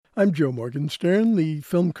I'm Joe Morgenstern, the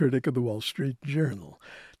film critic of the Wall Street Journal.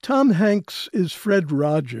 Tom Hanks is Fred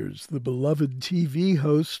Rogers, the beloved TV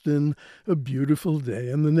host in A Beautiful Day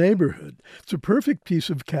in the Neighborhood. It's a perfect piece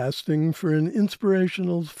of casting for an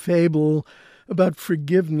inspirational fable about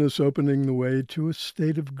forgiveness opening the way to a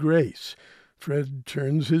state of grace. Fred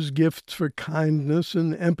turns his gifts for kindness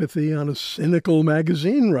and empathy on a cynical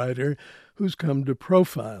magazine writer who's come to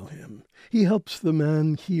profile him. He helps the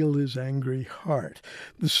man heal his angry heart.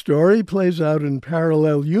 The story plays out in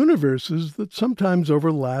parallel universes that sometimes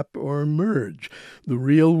overlap or merge. The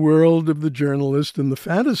real world of the journalist and the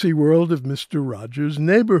fantasy world of Mr. Rogers'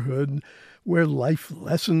 neighborhood, where life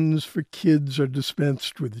lessons for kids are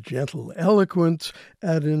dispensed with gentle eloquence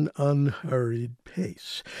at an unhurried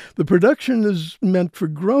pace. The production is meant for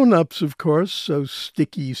grown-ups, of course, so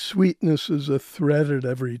sticky sweetness is a thread at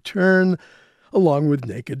every turn, along with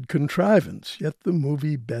naked contrivance, yet the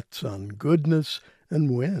movie bets on goodness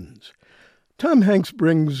and wins. Tom Hanks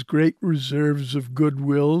brings great reserves of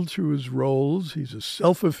goodwill to his roles. He's a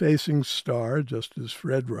self-effacing star, just as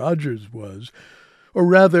Fred Rogers was, or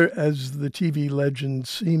rather, as the TV legend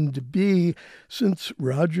seemed to be, since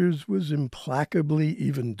Rogers was implacably,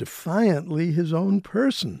 even defiantly, his own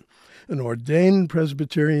person, an ordained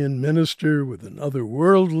Presbyterian minister with an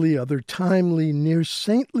otherworldly, other-timely,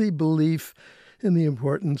 near-saintly belief in the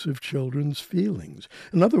importance of children's feelings.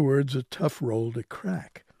 In other words, a tough role to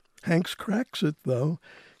crack. Hanks cracks it, though.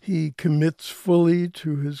 He commits fully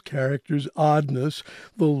to his character's oddness,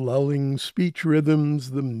 the lulling speech rhythms,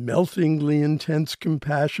 the meltingly intense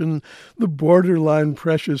compassion, the borderline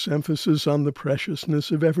precious emphasis on the preciousness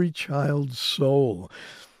of every child's soul.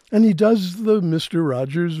 And he does the Mr.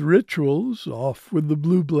 Rogers rituals, off with the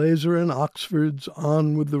blue blazer and Oxfords,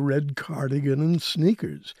 on with the red cardigan and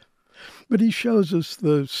sneakers. But he shows us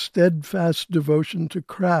the steadfast devotion to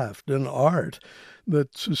craft and art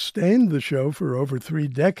that sustained the show for over 3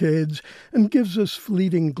 decades and gives us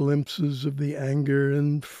fleeting glimpses of the anger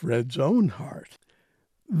in Fred's own heart.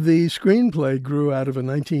 The screenplay grew out of a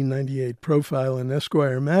 1998 profile in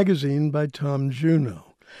Esquire magazine by Tom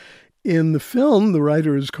Juneau. In the film, the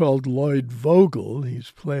writer is called Lloyd Vogel. He's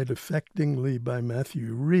played affectingly by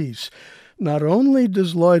Matthew Rhys. Not only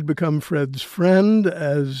does Lloyd become Fred's friend,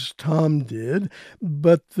 as Tom did,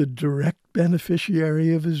 but the direct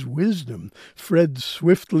beneficiary of his wisdom. Fred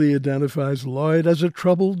swiftly identifies Lloyd as a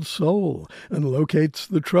troubled soul and locates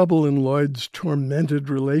the trouble in Lloyd's tormented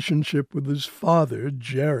relationship with his father,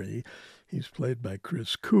 Jerry. He's played by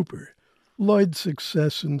Chris Cooper. Lloyd's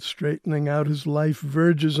success in straightening out his life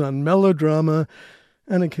verges on melodrama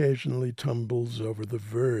and occasionally tumbles over the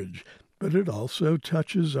verge. But it also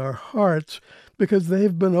touches our hearts because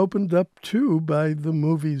they've been opened up too by the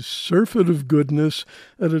movie's surfeit of goodness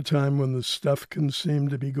at a time when the stuff can seem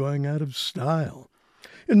to be going out of style.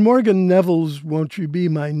 In Morgan Neville's Won't You Be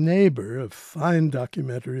My Neighbor, a fine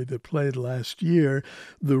documentary that played last year,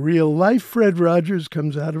 the real-life Fred Rogers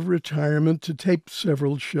comes out of retirement to tape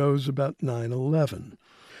several shows about 9/11.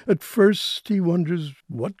 At first, he wonders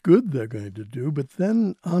what good they're going to do, but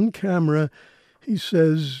then, on camera, he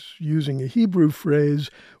says, using a Hebrew phrase,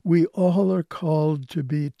 we all are called to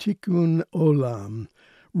be tikkun olam,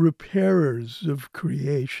 repairers of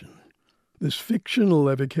creation. This fictional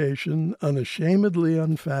evocation, unashamedly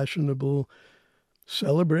unfashionable,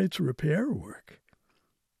 celebrates repair work.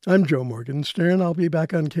 I'm Joe Morgenstern. I'll be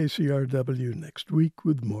back on KCRW next week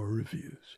with more reviews.